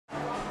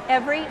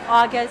every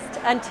August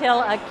until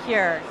a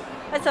cure.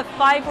 That's a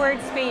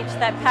 5-word speech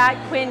that Pat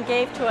Quinn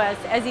gave to us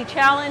as he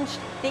challenged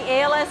the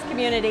ALS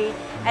community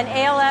and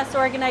ALS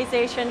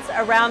organizations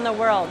around the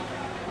world.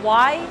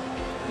 Why?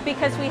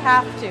 Because we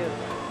have to.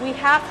 We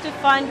have to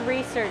fund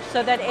research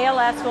so that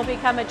ALS will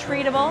become a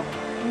treatable,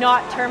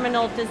 not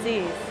terminal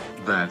disease.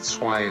 That's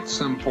why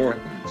it's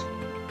important.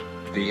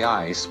 The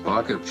Ice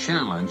Bucket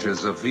Challenge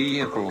is a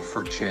vehicle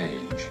for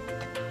change.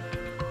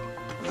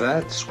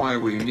 That's why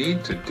we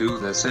need to do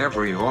this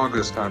every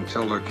August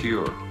until a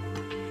cure.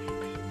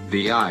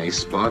 The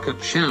Ice Bucket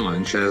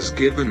Challenge has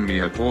given me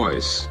a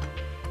voice.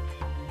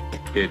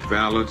 It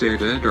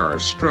validated our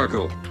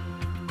struggle.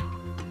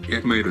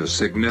 It made a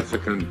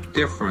significant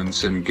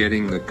difference in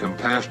getting the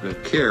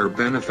compassionate care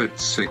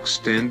benefits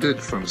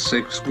extended from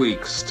 6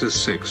 weeks to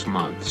 6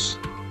 months.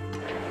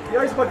 The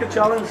Ice Bucket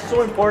Challenge is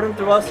so important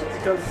to us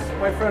because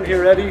my friend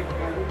here, Eddie,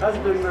 has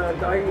been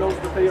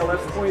diagnosed with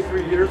ALS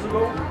 23 years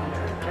ago.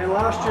 And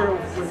last year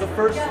was the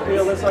first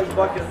ALS Ice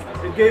Bucket.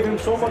 It gave him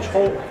so much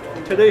hope.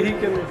 Today he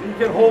can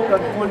hope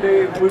that one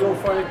day we will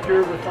find a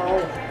cure with all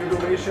the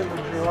donation and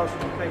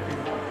generosity. Thank you.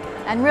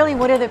 And really,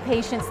 what do the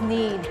patients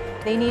need?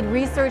 They need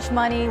research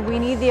money, we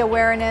need the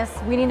awareness,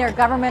 we need our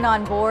government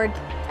on board,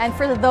 and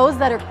for those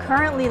that are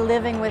currently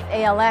living with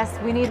ALS,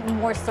 we need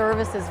more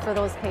services for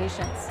those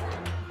patients.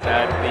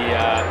 At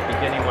the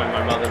beginning when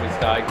my mother was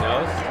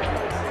diagnosed,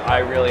 I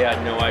really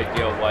had no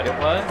idea what it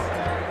was.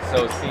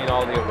 So seeing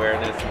all the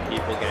awareness and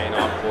people getting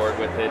on board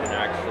with it and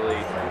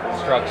actually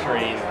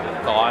structuring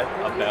the thought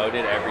about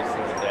it every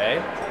single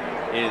day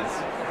is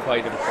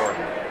quite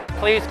important.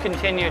 Please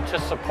continue to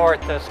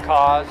support this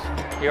cause.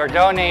 Your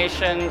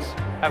donations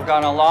have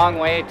gone a long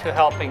way to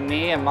helping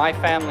me and my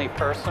family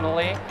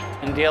personally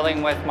in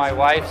dealing with my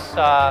wife's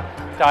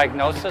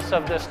diagnosis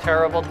of this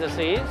terrible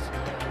disease.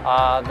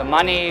 The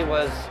money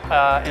was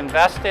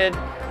invested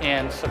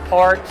in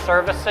support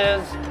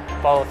services,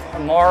 both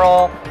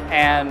moral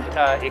and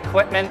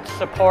equipment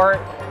support,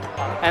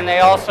 and they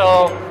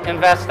also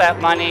invest that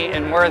money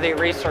in worthy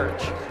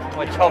research,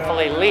 which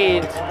hopefully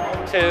leads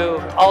to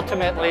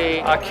ultimately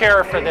a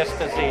cure for this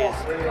disease,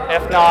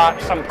 if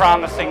not some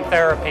promising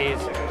therapies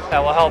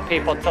that will help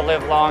people to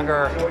live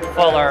longer,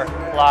 fuller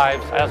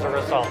lives as a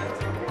result.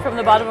 From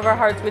the bottom of our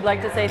hearts, we'd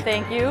like to say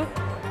thank you.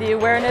 The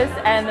awareness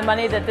and the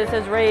money that this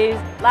has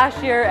raised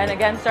last year and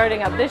again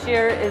starting up this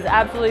year is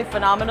absolutely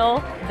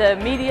phenomenal. The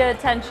media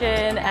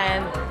attention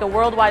and the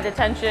worldwide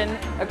attention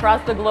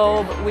across the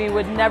globe we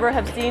would never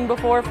have seen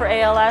before for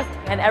ALS,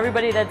 and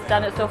everybody that's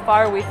done it so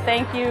far, we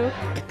thank you.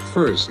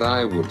 First,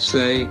 I would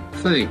say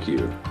thank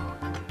you.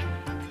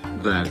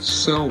 That's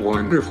so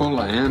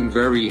wonderful and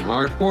very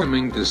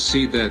heartwarming to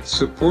see that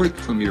support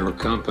from your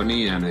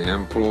company and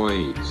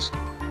employees.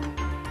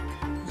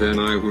 Then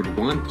I would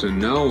want to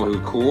know who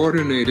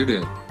coordinated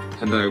it,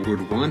 and I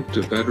would want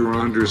to better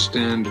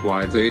understand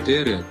why they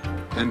did it,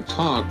 and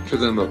talk to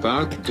them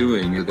about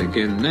doing it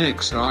again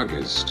next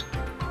August.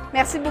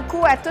 Merci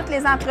beaucoup à toutes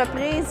les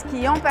entreprises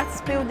qui ont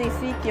participé au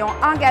défi, qui ont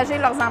engagé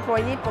leurs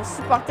employés pour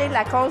supporter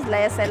la cause de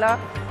la SLA,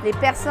 les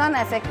personnes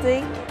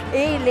affectées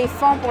et les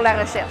fonds pour la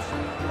recherche.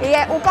 Et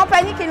aux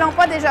compagnies qui ne l'ont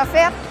pas déjà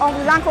fait, on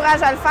vous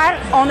encourage à le faire.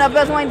 On a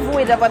besoin de vous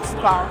et de votre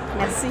support.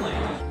 Merci.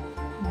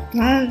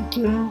 Thank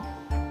you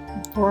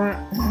for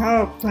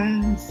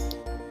helping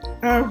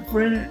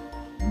everybody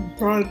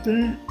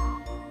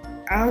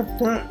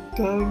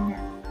affected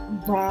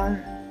by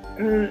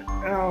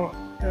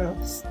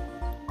ALS.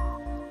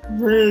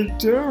 We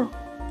do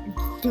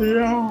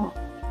feel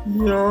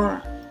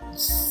your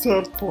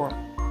support.